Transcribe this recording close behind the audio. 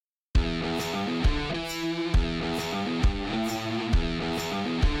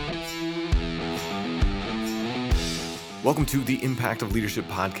Welcome to the Impact of Leadership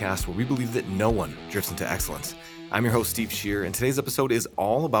podcast, where we believe that no one drifts into excellence. I'm your host, Steve Shear, and today's episode is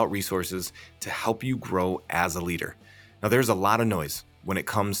all about resources to help you grow as a leader. Now, there's a lot of noise when it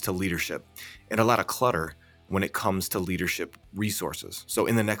comes to leadership and a lot of clutter when it comes to leadership resources. So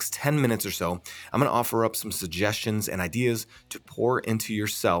in the next 10 minutes or so, I'm going to offer up some suggestions and ideas to pour into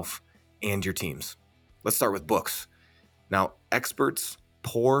yourself and your teams. Let's start with books. Now, experts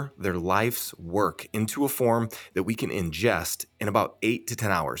pour their life's work into a form that we can ingest in about 8 to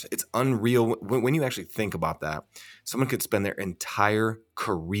 10 hours. It's unreal when you actually think about that. Someone could spend their entire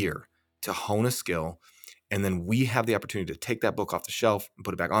career to hone a skill, and then we have the opportunity to take that book off the shelf and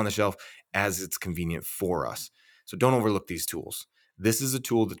put it back on the shelf as it's convenient for us. So don't overlook these tools. This is a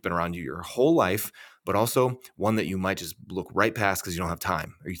tool that's been around you your whole life, but also one that you might just look right past because you don't have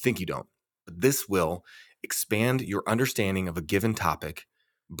time or you think you don't. But this will expand your understanding of a given topic,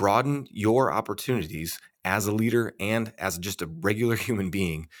 broaden your opportunities as a leader and as just a regular human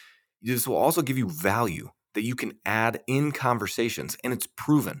being. This will also give you value that you can add in conversations. And it's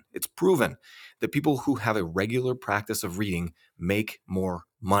proven that people who have a regular practice of reading make more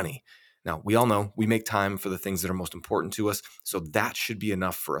money. Now, we all know we make time for the things that are most important to us, so that should be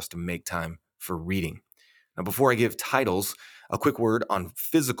enough for us to make time for reading. Now, before I give titles, a quick word on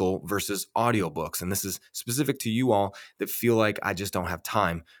physical versus audiobooks. And this is specific to you all that feel like I just don't have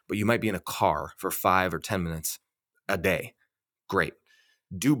time, but you might be in a car for 5 or 10 minutes a day. Great.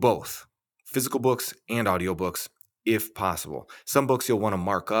 Do both, physical books and audiobooks, if possible. Some books you'll want to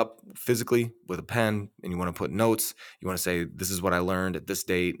mark up physically with a pen, and you want to put notes. You want to say, this is what I learned at this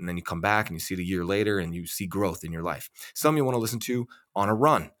date, and then you come back and you see it a year later and you see growth in your life. Some you want to listen to on a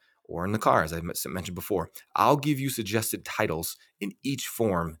run or in the car, as I mentioned before. I'll give you suggested titles in each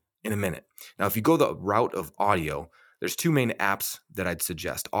form in a minute. Now, if you go the route of audio, there's 2 main apps that I'd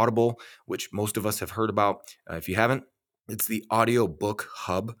suggest. Audible, which most of us have heard about. If you haven't, it's the audiobook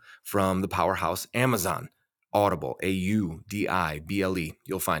hub from the powerhouse Amazon. Audible, Audible.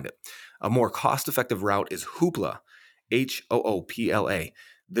 You'll find it. A more cost-effective route is Hoopla, Hoopla.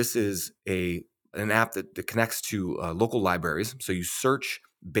 This is an app that connects to local libraries. So you search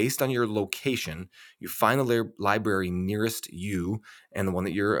based on your location, you find the library nearest you and the one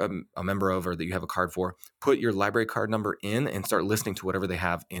that you're a member of or that you have a card for, put your library card number in and start listening to whatever they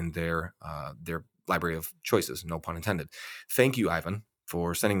have in their library of choices, no pun intended. Thank you, Ivan,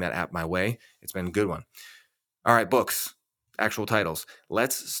 for sending that app my way. It's been a good one. All right, books, actual titles.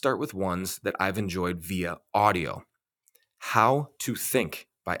 Let's start with ones that I've enjoyed via audio. How to Think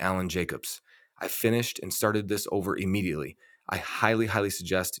by Alan Jacobs. I finished and started this over immediately. I highly, highly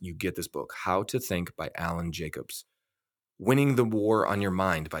suggest you get this book, How to Think by Alan Jacobs. Winning the War on Your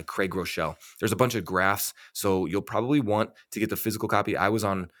Mind by Groescel. There's a bunch of graphs, so you'll probably want to get the physical copy. I was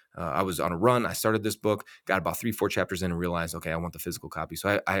on a run. I started this book, got about 3-4 chapters in and realized, okay, I want the physical copy.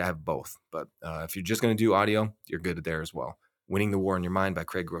 So I have both. But if you're just going to do audio, you're good there as well. Winning the War on Your Mind by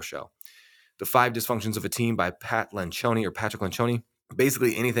Groescel. The 5 Dysfunctions of a Team by Patrick Lencioni.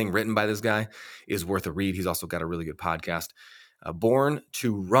 Basically, anything written by this guy is worth a read. He's also got a really good podcast. Born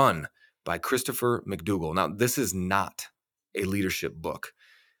to Run by Christopher McDougall. Now, this is not a leadership book,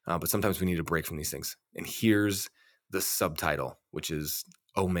 but sometimes we need a break from these things. And here's the subtitle, which is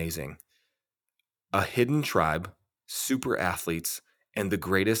amazing. A Hidden Tribe, Super Athletes, and the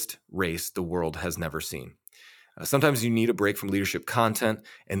Greatest Race the World Has Never Seen. Sometimes you need a break from leadership content,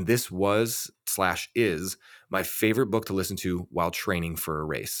 and this was/is my favorite book to listen to while training for a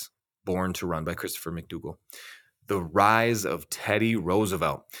race. Born to Run by Christopher McDougall. The Rise of Teddy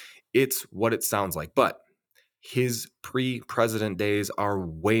Roosevelt. It's what it sounds like, but his pre-president days are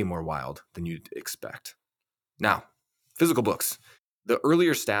way more wild than you'd expect. Now, physical books. The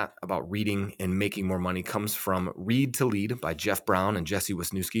earlier stat about reading and making more money comes from Read to Lead by Jeff Brown and Jesse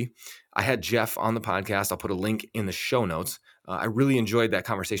Wisnewski. I had Jeff on the podcast. I'll put a link in the show notes. I really enjoyed that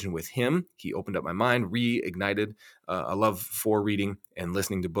conversation with him. He opened up my mind, reignited a love for reading and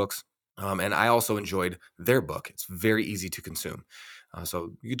listening to books. And I also enjoyed their book. It's very easy to consume.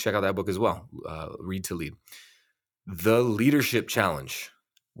 So you can check out that book as well, Read to Lead. The Leadership Challenge.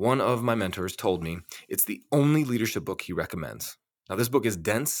 One of my mentors told me it's the only leadership book he recommends. Now, this book is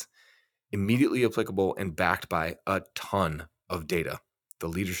dense, immediately applicable, and backed by a ton of data. The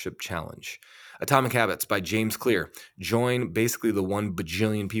Leadership Challenge. Atomic Habits by James Clear. Join basically the 1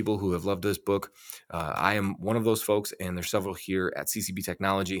 bajillion people who have loved this book. I am one of those folks, and there's several here at CCB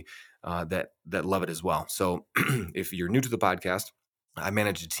Technology that love it as well. So if you're new to the podcast, I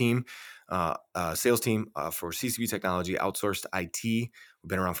manage a team, a sales team for CCB Technology, outsourced IT. We've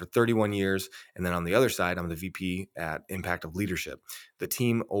been around for 31 years. And then on the other side, I'm the VP at Impact of Leadership. The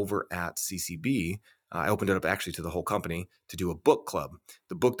team over at CCB I opened it up actually to the whole company to do a book club.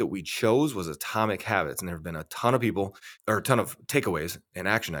 The book that we chose was Atomic Habits, and there have been a ton of people, or a ton of takeaways and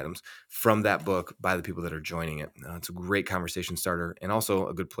action items from that book by the people that are joining it. It's a great conversation starter and also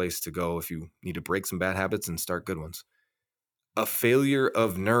a good place to go if you need to break some bad habits and start good ones. A Failure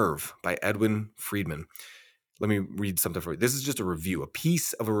of Nerve by Edwin Friedman. Let me read something for you. This is just a review, a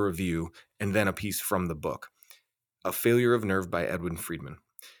piece of a review, and then a piece from the book. A Failure of Nerve by Edwin Friedman.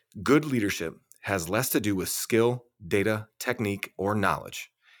 Good leadership has less to do with skill, data, technique, or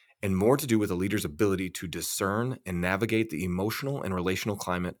knowledge, and more to do with a leader's ability to discern and navigate the emotional and relational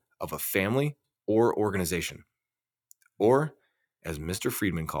climate of a family or organization. Or, as Mr.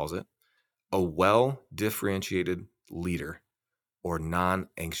 Friedman calls it, a well-differentiated leader or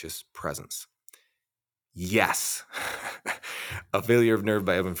non-anxious presence. Yes. A Failure of Nerve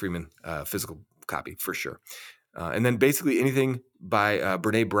by Edwin Friedman, physical copy for sure. And then basically anything by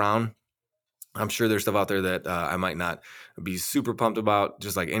Brene Brown. I'm sure there's stuff out there that I might not be super pumped about,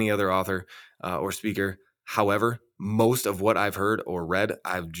 just like any other author or speaker. However, most of what I've heard or read,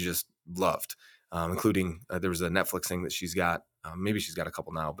 I've just loved, including there was a Netflix thing that she's got. Maybe she's got a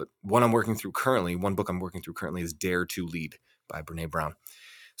couple now, but one book I'm working through currently is Dare to Lead by Brene Brown.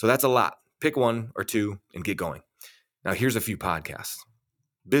 So that's a lot. Pick one or two and get going. Now, here's a few podcasts.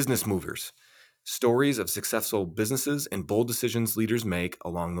 Business Movers. Stories of successful businesses and bold decisions leaders make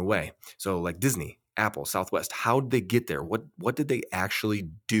along the way. So like Disney, Apple, Southwest, how did they get there? What did they actually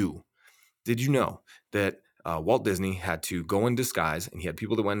do? Did you know that Walt Disney had to go in disguise, and he had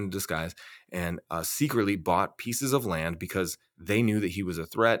people that went in disguise and secretly bought pieces of land because they knew that he was a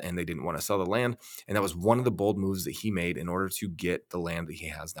threat and they didn't want to sell the land. And that was one of the bold moves that he made in order to get the land that he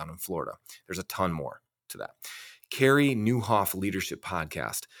has down in Florida. There's a ton more to that. Carey Nieuwhof Leadership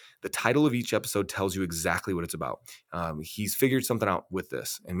Podcast. The title of each episode tells you exactly what it's about. He's figured something out with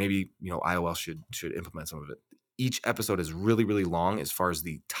this, and maybe IOL should implement some of it. Each episode is really, really long as far as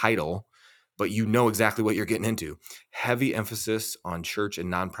the title, but you know exactly what you're getting into. Heavy emphasis on church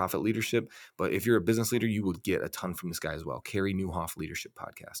and nonprofit leadership, but if you're a business leader, you will get a ton from this guy as well. Carey Nieuwhof Leadership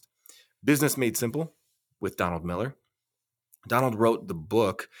Podcast. Business Made Simple with Donald Miller. Donald wrote the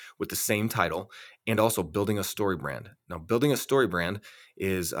book with the same title and also Building a Story Brand. Now, Building a Story Brand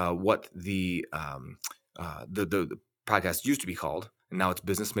is what the podcast used to be called, and now it's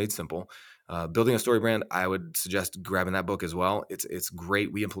Business Made Simple. Building a Story Brand, I would suggest grabbing that book as well. It's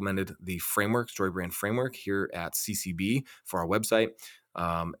great. We implemented the framework, Story Brand Framework, here at CCB for our website,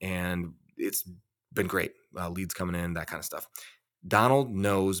 and it's been great. Leads coming in, that kind of stuff. Donald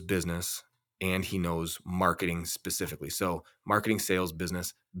knows business, and he knows marketing specifically. So marketing, sales,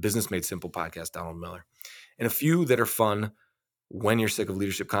 business Made Simple podcast, Donald Miller. And a few that are fun when you're sick of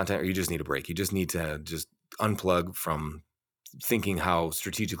leadership content or you just need a break. You just need to just unplug from thinking how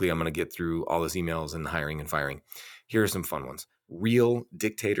strategically I'm going to get through all this emails and hiring and firing. Here are some fun ones. Real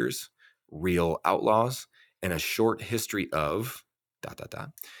Dictators, Real Outlaws, and A Short History of ...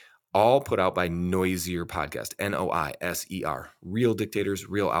 all put out by Noisier Podcast, Noiser. Real Dictators,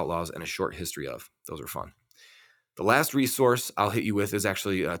 Real Outlaws, and A Short History of. Those are fun. The last resource I'll hit you with is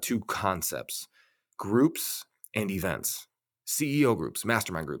actually two concepts: groups and events. CEO groups,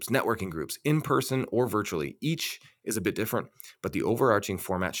 mastermind groups, networking groups, in person or virtually. Each is a bit different, but the overarching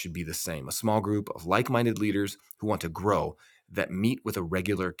format should be the same. A small group of like-minded leaders who want to grow that meet with a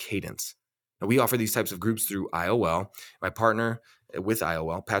regular cadence. Now, we offer these types of groups through IOL. My partner with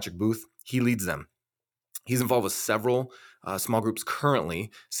IOL, Patrick Booth, he leads them. He's involved with several small groups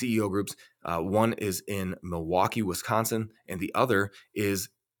currently, CEO groups. One is in Milwaukee, Wisconsin, and the other is,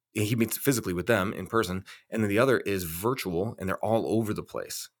 he meets physically with them in person, and then the other is virtual, and they're all over the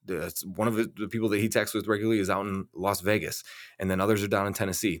place. One of the people that he texts with regularly is out in Las Vegas, and then others are down in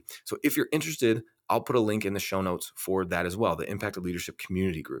Tennessee. So if you're interested, I'll put a link in the show notes for that as well, the Impact of Leadership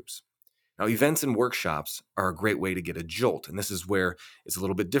community groups. Now, events and workshops are a great way to get a jolt, and this is where it's a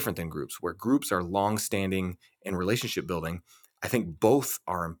little bit different than groups, where groups are long-standing and relationship building. I think both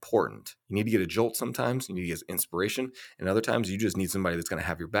are important. You need to get a jolt sometimes, you need to get inspiration, and other times you just need somebody that's going to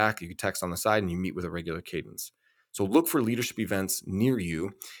have your back. You can text on the side and you meet with a regular cadence. So look for leadership events near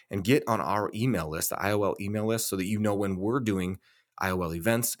you and get on our email list, the IOL email list, so that you know when we're doing IOL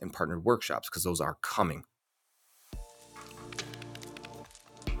events and partnered workshops, because those are coming.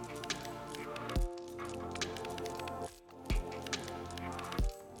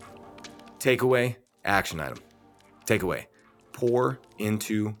 Takeaway, action item. Takeaway, pour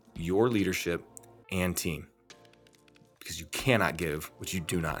into your leadership and team, because you cannot give what you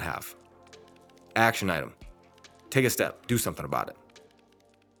do not have. Action item, take a step, do something about it.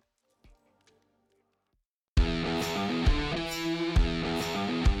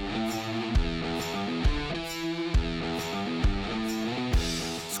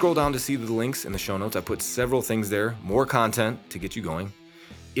 Scroll down to see the links in the show notes. I put several things there, more content to get you going.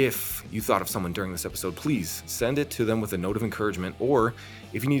 If you thought of someone during this episode, please send it to them with a note of encouragement, or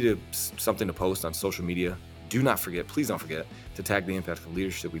if you need something to post on social media, please don't forget to tag the Impact of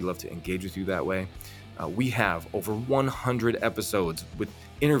Leadership. We'd love to engage with you that way. We have over 100 episodes with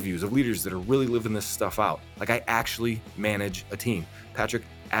interviews of leaders that are really living this stuff out. Like, I actually manage a team. Patrick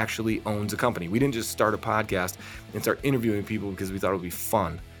actually owns a company. We didn't just start a podcast and start interviewing people because we thought it would be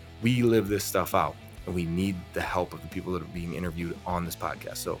fun. We live this stuff out, and we need the help of the people that are being interviewed on this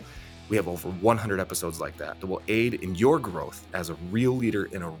podcast. So we have over 100 episodes like that will aid in your growth as a real leader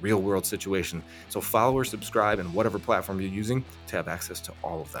in a real world situation. So follow or subscribe in whatever platform you're using to have access to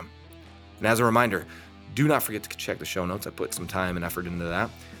all of them. And as a reminder, do not forget to check the show notes. I put some time and effort into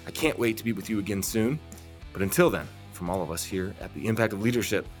that. I can't wait to be with you again soon. But until then, from all of us here at the Impact of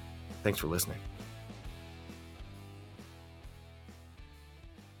Leadership, thanks for listening.